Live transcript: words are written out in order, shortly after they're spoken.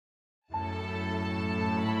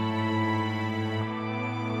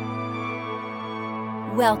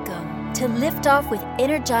Welcome to Lift Off with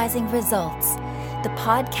Energizing Results, the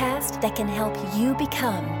podcast that can help you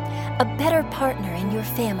become a better partner in your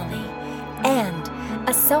family and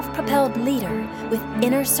a self-propelled leader with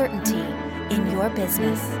inner certainty in your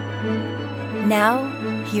business. Now,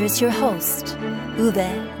 here's your host,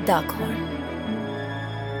 Uwe Daghorn.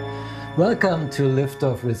 Welcome to Lift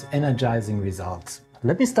Off with Energizing Results.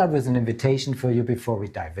 Let me start with an invitation for you before we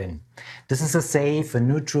dive in. This is a safe and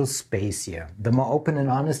neutral space here. The more open and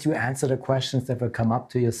honest you answer the questions that will come up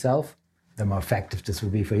to yourself, the more effective this will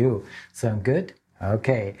be for you. Sound good?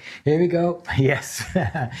 Okay, here we go. Yes.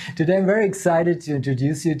 Today I'm very excited to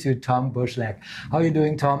introduce you to Tom Bushlak. How are you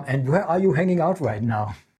doing, Tom? And where are you hanging out right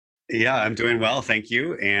now? Yeah, I'm doing well, thank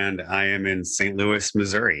you. And I am in St. Louis,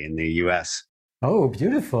 Missouri in the U.S. Oh,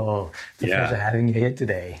 beautiful. It's a pleasure having you here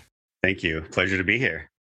today. Thank you. Pleasure to be here.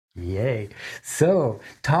 Yay. So,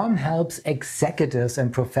 Tom helps executives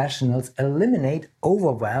and professionals eliminate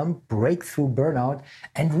overwhelm, break through burnout,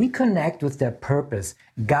 and reconnect with their purpose,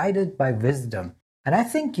 guided by wisdom. And I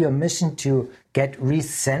think your mission to get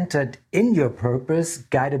recentered in your purpose,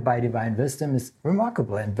 guided by divine wisdom, is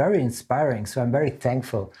remarkable and very inspiring. So I'm very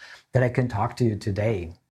thankful that I can talk to you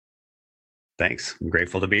today. Thanks. I'm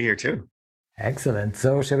grateful to be here too. Excellent.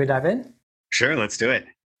 So shall we dive in? Sure, let's do it.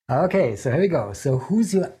 Okay, so here we go. So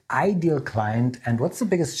who's your ideal client and what's the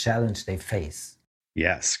biggest challenge they face?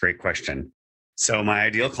 Yes, great question. So my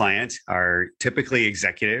ideal client are typically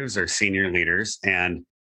executives or senior leaders, and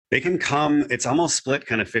they can come, it's almost split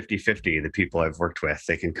kind of 50-50, the people I've worked with.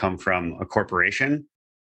 They can come from a corporation,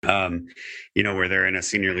 where they're in a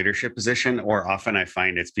senior leadership position, or often I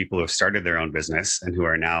find it's people who have started their own business and who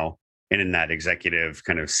are now in that executive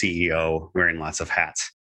kind of CEO wearing lots of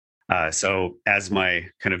hats. So as my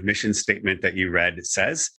kind of mission statement that you read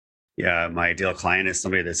says, my ideal client is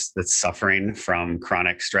somebody that's suffering from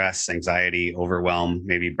chronic stress, anxiety, overwhelm,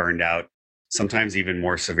 maybe burned out, sometimes even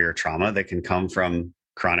more severe trauma that can come from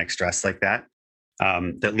chronic stress like that,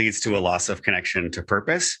 that leads to a loss of connection to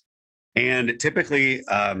purpose. And typically,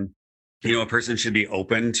 a person should be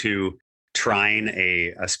open to trying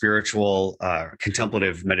a spiritual,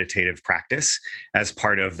 contemplative, meditative practice as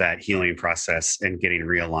part of that healing process and getting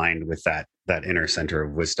realigned with that inner center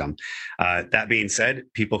of wisdom. That being said,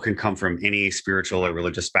 people can come from any spiritual or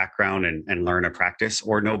religious background and learn a practice,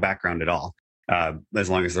 or no background at all, as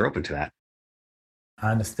long as they're open to that.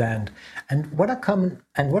 I understand. And what are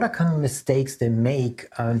common mistakes they make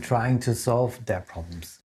in trying to solve their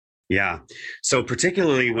problems? Yeah. So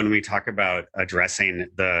particularly when we talk about addressing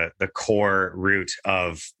the core root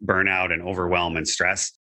of burnout and overwhelm and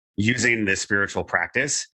stress, using this spiritual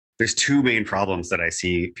practice, there's two main problems that I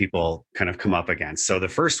see people kind of come up against. So the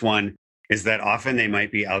first one is that often they might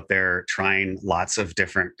be out there trying lots of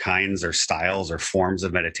different kinds or styles or forms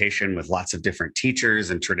of meditation with lots of different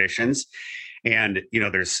teachers and traditions. And,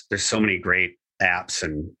 there's so many great apps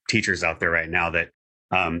and teachers out there right now that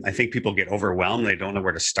I think people get overwhelmed. They don't know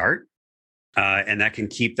where to start. And that can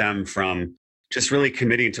keep them from just really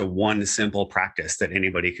committing to one simple practice that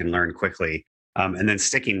anybody can learn quickly. And then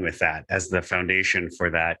sticking with that as the foundation for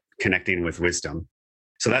that connecting with wisdom.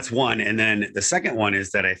 So that's one. And then the second one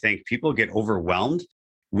is that I think people get overwhelmed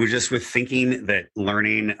with thinking that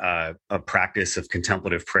learning a practice of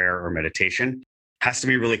contemplative prayer or meditation has to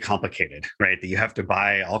be really complicated, right? That you have to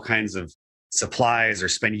buy all kinds of supplies or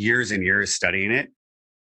spend years and years studying it.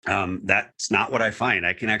 That's not what I find.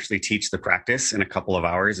 I can actually teach the practice in a couple of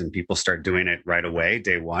hours and people start doing it right away,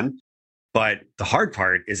 day one. But the hard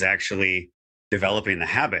part is actually developing the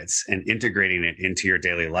habits and integrating it into your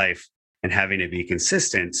daily life and having it be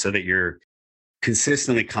consistent so that you're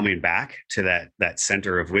consistently coming back to that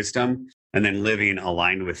center of wisdom and then living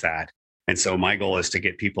aligned with that. And so my goal is to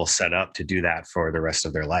get people set up to do that for the rest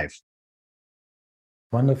of their life.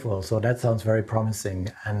 Wonderful. So that sounds very promising.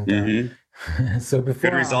 And so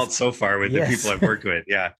before good results so far with the people I've worked with.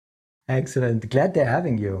 Yeah. Excellent. Glad they're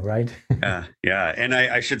having you, right? Yeah. And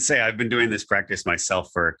I should say I've been doing this practice myself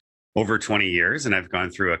for over 20 years, and I've gone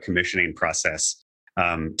through a commissioning process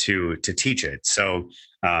to teach it. So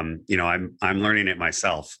I'm learning it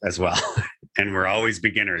myself as well. And we're always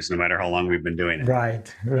beginners, no matter how long we've been doing it.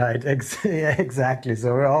 Right. Exactly.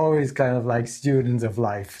 So we're always kind of like students of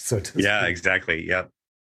life, so to speak. Yeah, exactly. Yep.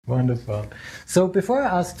 Wonderful. So before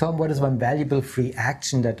I ask Tom, what is one valuable free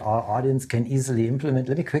action that our audience can easily implement?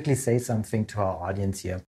 Let me quickly say something to our audience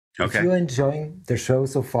here. Okay. If you're enjoying the show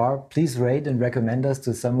so far, please rate and recommend us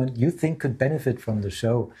to someone you think could benefit from the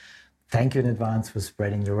show. Thank you in advance for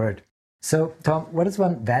spreading the word. So, Tom, what is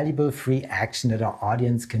one valuable free action that our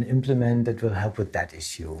audience can implement that will help with that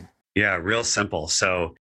issue? Yeah, real simple.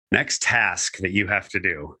 So next task that you have to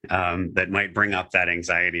do that might bring up that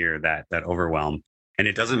anxiety or that overwhelm. And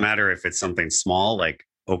it doesn't matter if it's something small, like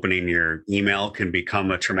opening your email can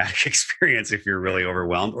become a traumatic experience if you're really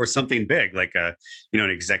overwhelmed, or something big like an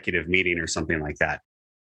executive meeting or something like that.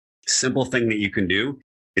 Simple thing that you can do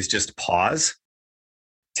is just pause,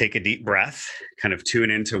 take a deep breath, kind of tune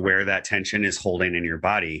into where that tension is holding in your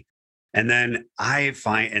body. And then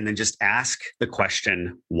just ask the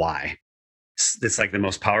question, why? It's like the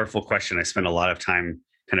most powerful question. I spend a lot of time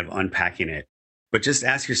kind of unpacking it, but just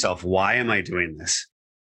ask yourself, why am I doing this?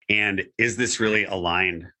 And is this really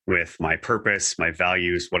aligned with my purpose, my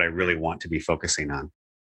values, what I really want to be focusing on?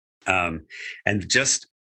 And just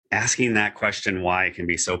asking that question, why, can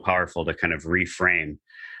be so powerful to kind of reframe.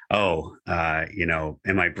 Am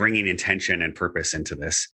I bringing intention and purpose into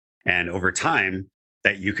this? And over time,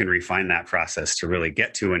 that you can refine that process to really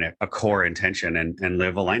get to a core intention and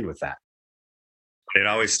live aligned with that. But it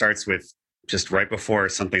always starts with just right before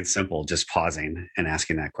something simple, just pausing and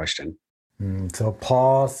asking that question. So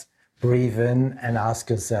pause, breathe in, and ask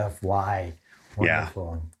yourself why.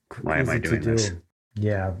 Wonderful. Yeah. Why am I doing this?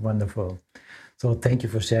 Yeah, wonderful. So thank you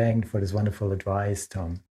for sharing, for this wonderful advice,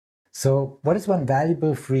 Tom. So what is one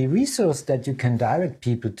valuable free resource that you can direct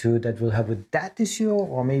people to that will help with that issue,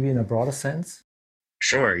 or maybe in a broader sense?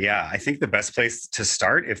 Sure. Yeah. I think the best place to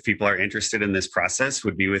start, if people are interested in this process,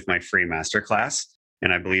 would be with my free masterclass.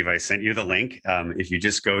 And I believe I sent you the link. If you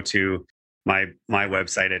just go to my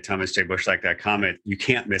website at thomasjbushlack.com, you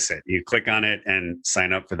can't miss it. You click on it and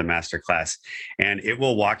sign up for the masterclass. And it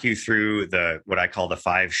will walk you through what I call the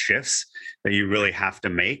 5 shifts that you really have to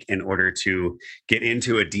make in order to get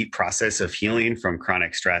into a deep process of healing from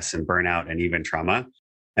chronic stress and burnout and even trauma.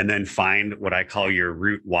 And then find what I call your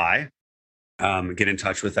root why. Get in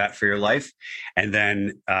touch with that for your life, and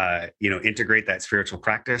then integrate that spiritual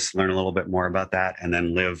practice, learn a little bit more about that, and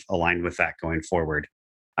then live aligned with that going forward.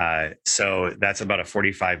 So that's about a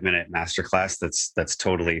 45-minute masterclass that's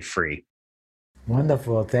totally free.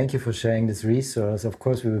 Wonderful. Thank you for sharing this resource. Of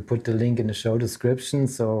course, we will put the link in the show description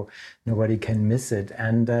so nobody can miss it.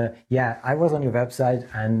 And I was on your website,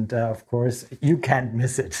 and of course, you can't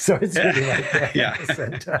miss it. So it's really right there. Yeah.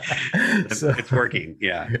 It's working.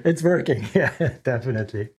 Yeah. It's working. Yeah,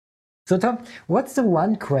 definitely. So Tom, what's the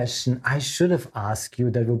one question I should have asked you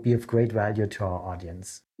that would be of great value to our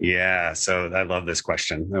audience? Yeah, so I love this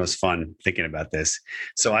question. It was fun thinking about this.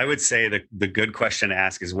 So I would say the good question to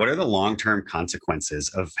ask is, what are the long-term consequences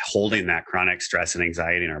of holding that chronic stress and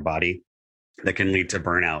anxiety in our body that can lead to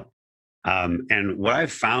burnout? And what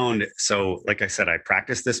I've found, so like I said, I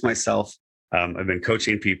practice this myself. I've been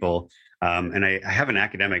coaching people, and I have an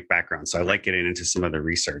academic background, so I like getting into some of the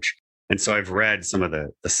research. And so I've read some of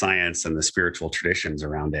the science and the spiritual traditions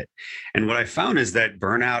around it. And what I found is that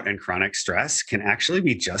burnout and chronic stress can actually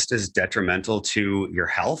be just as detrimental to your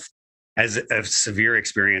health as a severe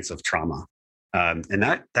experience of trauma. And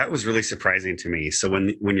that was really surprising to me. So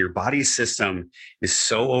when your body's system is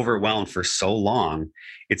so overwhelmed for so long,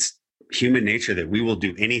 it's human nature that we will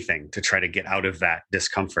do anything to try to get out of that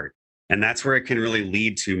discomfort. And that's where it can really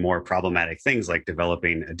lead to more problematic things like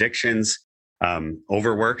developing addictions.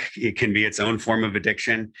 Overwork, it can be its own form of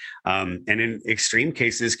addiction. And in extreme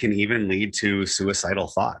cases can even lead to suicidal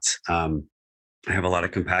thoughts. I have a lot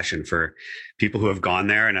of compassion for people who have gone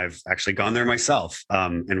there, and I've actually gone there myself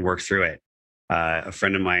and worked through it. A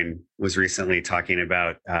friend of mine was recently talking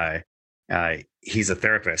about, he's a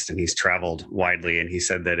therapist and he's traveled widely. And he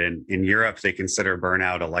said that in Europe, they consider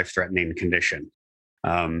burnout a life-threatening condition.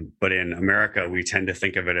 But in America, we tend to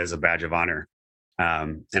think of it as a badge of honor.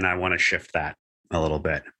 And I want to shift that a little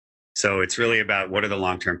bit. So it's really about what are the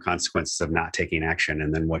long-term consequences of not taking action,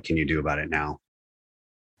 and then what can you do about it now?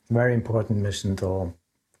 Very important mission, though.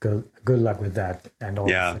 Good luck with that and all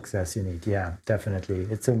the success you need. Yeah, definitely.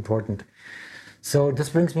 It's important. So this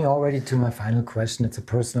brings me already to my final question. It's a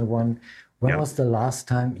personal one. When was the last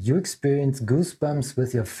time you experienced goosebumps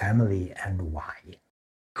with your family, and why?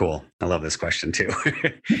 Cool. I love this question too.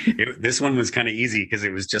 This one was kind of easy because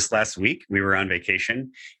it was just last week. We were on vacation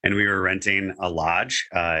and we were renting a lodge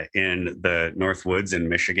in the North Woods in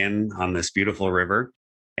Michigan on this beautiful river.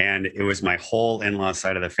 And it was my whole in-law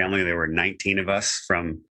side of the family. There were 19 of us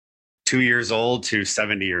from 2 years old to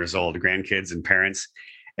 70 years old, grandkids and parents.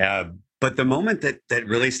 But the moment that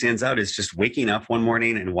really stands out is just waking up one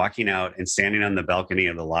morning and walking out and standing on the balcony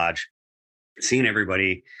of the lodge, seeing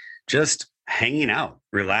everybody just hanging out,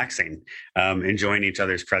 relaxing, enjoying each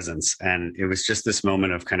other's presence. And it was just this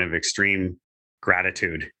moment of kind of extreme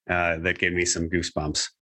gratitude that gave me some goosebumps.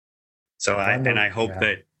 So I hope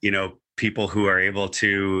that, people who are able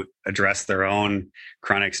to address their own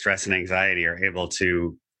chronic stress and anxiety are able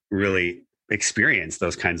to really experience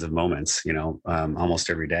those kinds of moments, almost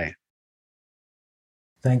every day.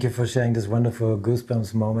 Thank you for sharing this wonderful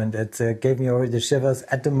goosebumps moment. It gave me already the shivers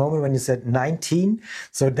at the moment when you said 19.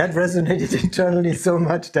 So that resonated internally so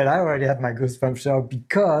much that I already had my goosebumps show,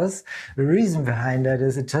 because the reason behind that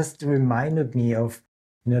is it just reminded me of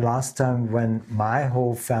last time when my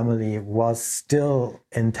whole family was still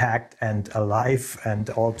intact and alive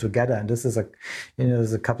and all together. And this is a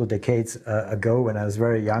couple of decades ago when I was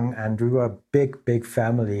very young, and we were a big, big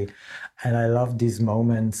family. And I love these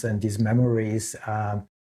moments and these memories.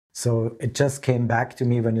 So it just came back to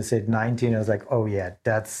me when you said 19. I was like, oh yeah,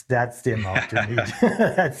 that's the amount to need.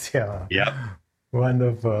 That's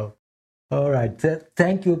wonderful. All right.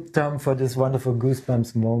 Thank you, Tom, for this wonderful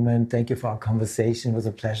goosebumps moment. Thank you for our conversation. It was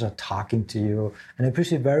a pleasure talking to you. And I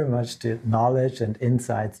appreciate very much the knowledge and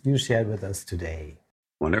insights you shared with us today.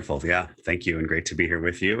 Wonderful. Yeah. Thank you. And great to be here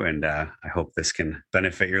with you. And I hope this can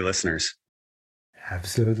benefit your listeners.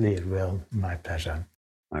 Absolutely. It will. My pleasure.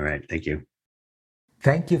 All right. Thank you.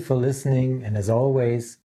 Thank you for listening. And as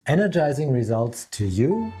always, energizing results to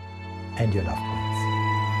you and your loved ones.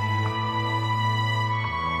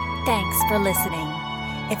 Thanks for listening.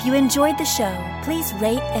 If you enjoyed the show, please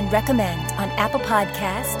rate and recommend on Apple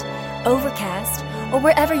Podcast, Overcast, or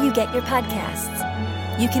wherever you get your podcasts.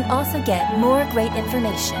 You can also get more great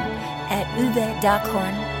information at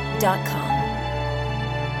uvedackhorn.com.